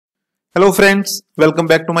Hello friends, welcome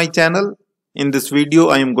back to my channel. In this video,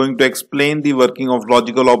 I am going to explain the working of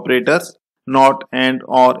logical operators not, and,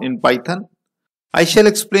 or in Python. I shall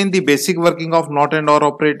explain the basic working of not and or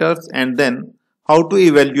operators and then how to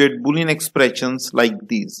evaluate Boolean expressions like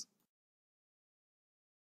these.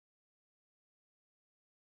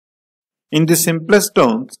 In the simplest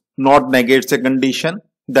terms, not negates a condition,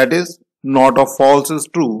 that is, not of false is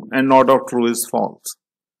true and not of true is false.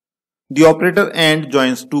 The operator AND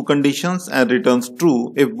joins two conditions and returns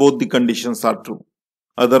true if both the conditions are true.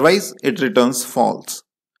 Otherwise, it returns false.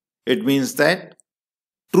 It means that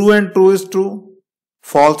true and true is true,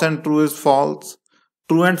 false and true is false,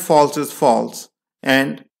 true and false is false,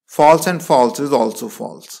 and false is also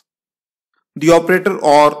false. The operator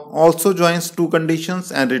OR also joins two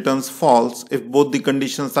conditions and returns false if both the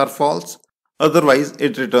conditions are false. Otherwise,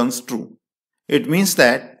 it returns true. It means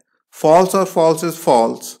that false or false is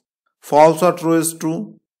false, false or true is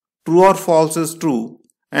true, true or false is true,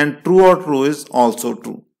 and true or true is also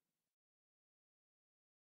true.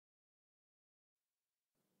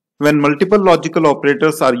 When multiple logical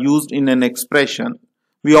operators are used in an expression,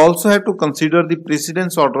 we also have to consider the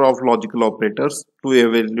precedence order of logical operators to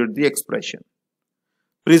evaluate the expression.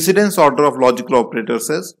 Precedence order of logical operators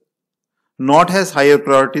is NOT has higher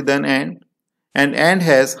priority than AND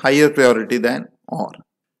has higher priority than OR.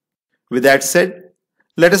 With that said,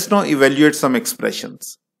 let us now evaluate some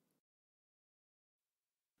expressions.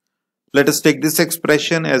 Let us take this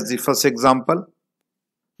expression as the first example.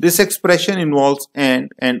 This expression involves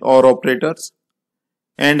AND OR operators.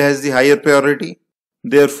 AND has the higher priority.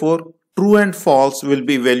 Therefore, true and false will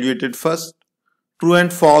be evaluated first. True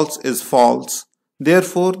and false is false.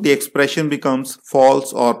 Therefore, the expression becomes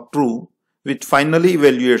false or true, which finally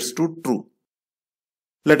evaluates to true.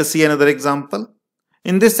 Let us see another example.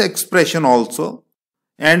 In this expression also,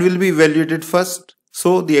 AND will be evaluated first,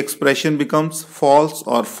 so the expression becomes false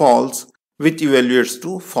or false, which evaluates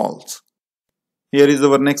to false. Here is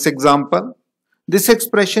our next example. This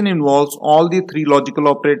expression involves all the three logical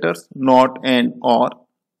operators NOT, AND, OR.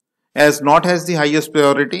 As NOT has the highest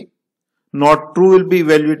priority, NOT true will be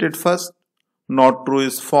evaluated first, NOT true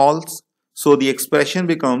is false, so the expression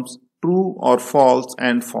becomes true or false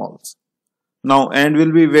and false. Now AND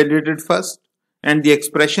will be evaluated first and the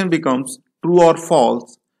expression becomes true or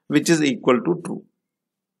false, which is equal to true.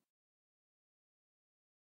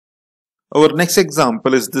 Our next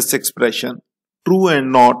example is this expression, true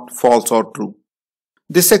and not, false or true.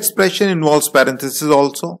 This expression involves parentheses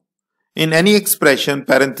also. In any expression,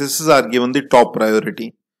 parentheses are given the top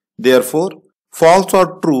priority. Therefore, false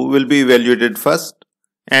or true will be evaluated first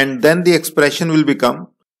and then the expression will become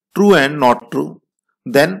true and not true.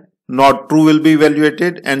 Then not true will be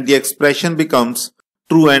evaluated and the expression becomes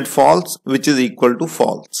true and false, which is equal to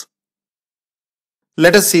false.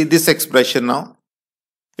 Let us see this expression now.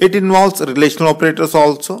 It involves relational operators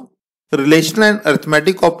also. Relational and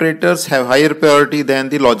arithmetic operators have higher priority than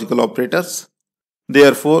the logical operators.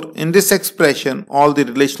 Therefore, in this expression, all the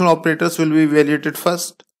relational operators will be evaluated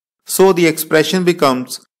first. So the expression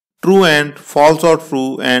becomes true and false or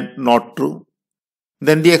true and not true.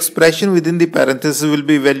 Then the expression within the parenthesis will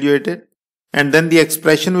be evaluated and then the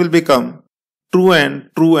expression will become true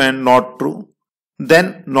and not true.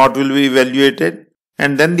 Then not will be evaluated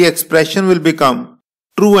and then the expression will become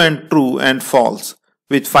true and false,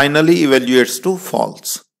 which finally evaluates to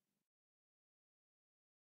false.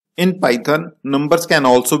 In Python, numbers can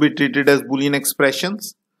also be treated as Boolean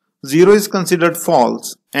expressions. 0 is considered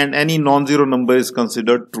false and any non-zero number is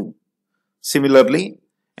considered true. Similarly,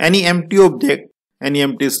 any empty object, any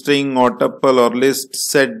empty string or tuple or list,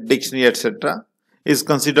 set, dictionary, etc. is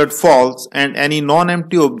considered false and any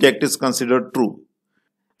non-empty object is considered true.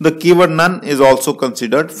 The keyword none is also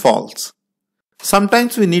considered false.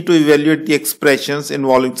 Sometimes we need to evaluate the expressions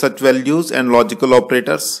involving such values and logical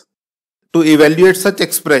operators. To evaluate such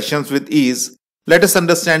expressions with ease, let us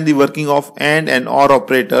understand the working of AND OR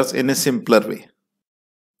operators in a simpler way.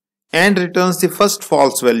 AND returns the first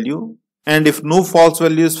false value and if no false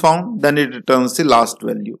value is found, then it returns the last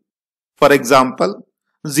value. For example,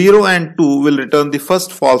 0 and 2 will return the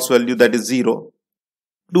first false value, that is 0.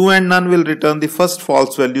 2 and none will return the first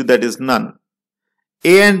false value, that is none.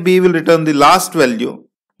 A and B will return the last value,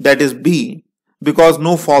 that is B, because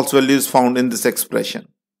no false value is found in this expression.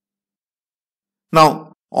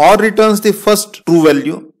 Now, OR returns the first true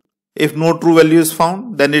value. If no true value is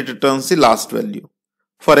found, then it returns the last value.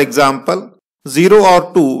 For example, 0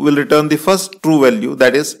 or 2 will return the first true value,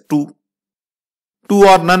 that is 2. 2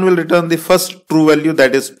 or none will return the first true value,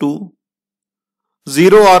 that is 2.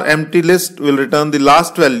 0 or empty list will return the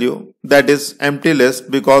last value, that is empty list,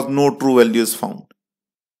 because no true value is found.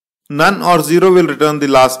 None or 0 will return the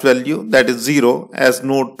last value, that is 0, as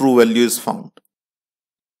no true value is found.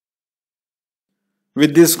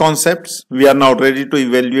 With these concepts, we are now ready to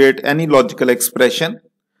evaluate any logical expression.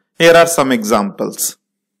 Here are some examples.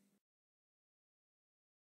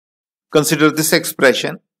 Consider this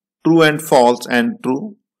expression, true and false and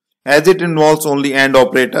true. As it involves only AND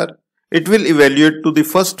operator, it will evaluate to the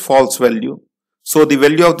first false value. So the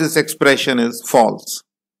value of this expression is false.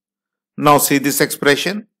 Now see this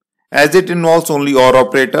expression. As it involves only OR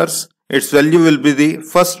operators, its value will be the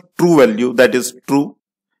first true value, that is true.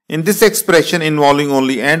 In this expression involving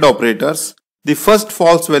only AND operators, the first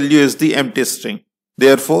false value is the empty string.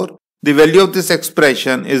 Therefore, the value of this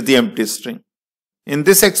expression is the empty string. In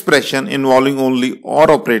this expression involving only OR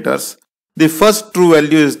operators, the first true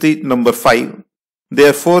value is the number 5.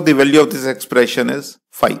 Therefore, the value of this expression is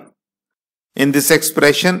 5. In this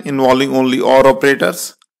expression involving only OR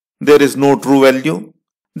operators, there is no true value.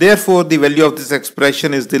 Therefore, the value of this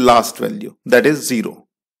expression is the last value, that is 0.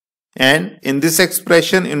 And in this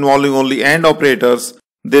expression involving only AND operators,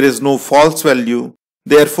 there is no false value.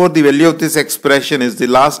 Therefore, the value of this expression is the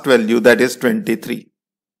last value, that is 23.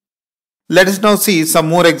 Let us now see some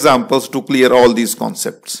more examples to clear all these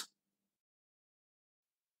concepts.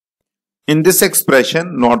 In this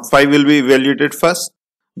expression, not 5 will be evaluated first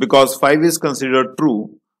because 5 is considered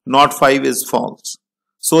true, not 5 is false.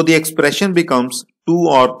 So the expression becomes 2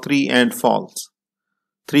 or 3 and false.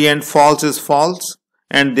 3 and false is false,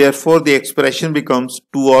 and therefore the expression becomes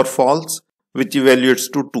 2 or false, which evaluates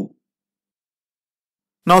to 2.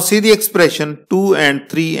 Now see the expression 2 and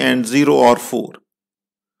 3 and 0 or 4.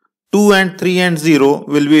 2 and 3 and 0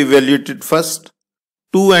 will be evaluated first.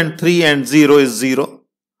 2 and 3 and 0 is 0.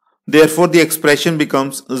 Therefore the expression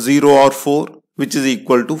becomes 0 or 4, which is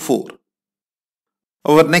equal to 4.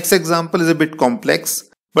 Our next example is a bit complex,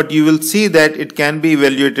 but you will see that it can be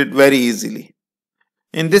evaluated very easily.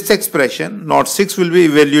 In this expression, not 6 will be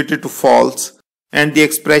evaluated to false, and the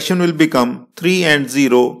expression will become 3 and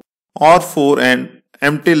 0 or 4 and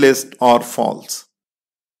empty list or false.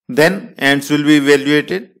 Then ANDs will be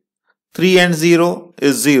evaluated. 3 and 0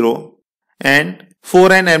 is 0 and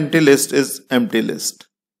 4 and empty list is empty list.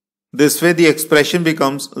 This way the expression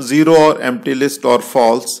becomes 0 or empty list or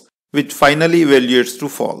false, which finally evaluates to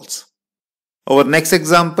false. Our next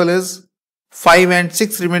example is 5 and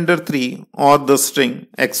 6 remainder 3 or the string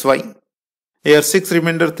xy. Here 6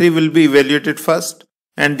 remainder 3 will be evaluated first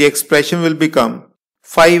and the expression will become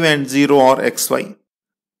 5 and 0 or xy.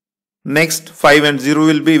 Next 5 and 0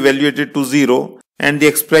 will be evaluated to 0 and the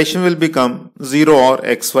expression will become 0 or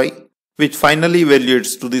xy, which finally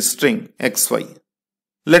evaluates to the string xy.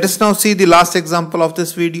 Let us now see the last example of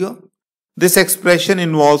this video. This expression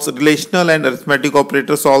involves relational and arithmetic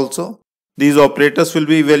operators also. These operators will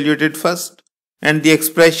be evaluated first and the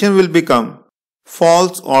expression will become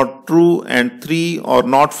false or true and 3 or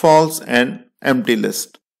not false and empty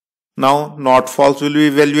list. Now not false will be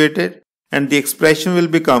evaluated and the expression will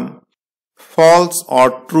become false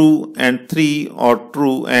or true and 3 or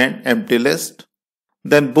true and empty list.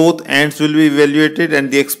 Then both ANDs will be evaluated and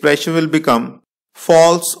the expression will become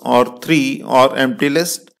false or 3 or empty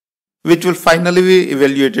list, which will finally be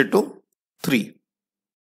evaluated to 3.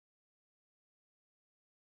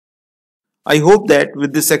 I hope that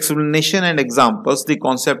with this explanation and examples, the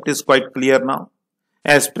concept is quite clear now.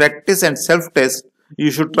 As practice and self-test, you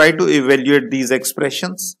should try to evaluate these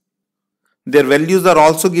expressions. Their values are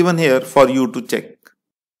also given here for you to check.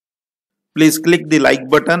 Please click the like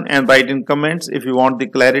button and write in comments if you want the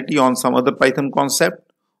clarity on some other Python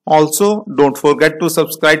concept. Also, don't forget to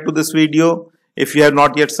subscribe to this video if you have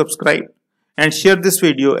not yet subscribed and share this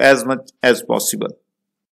video as much as possible.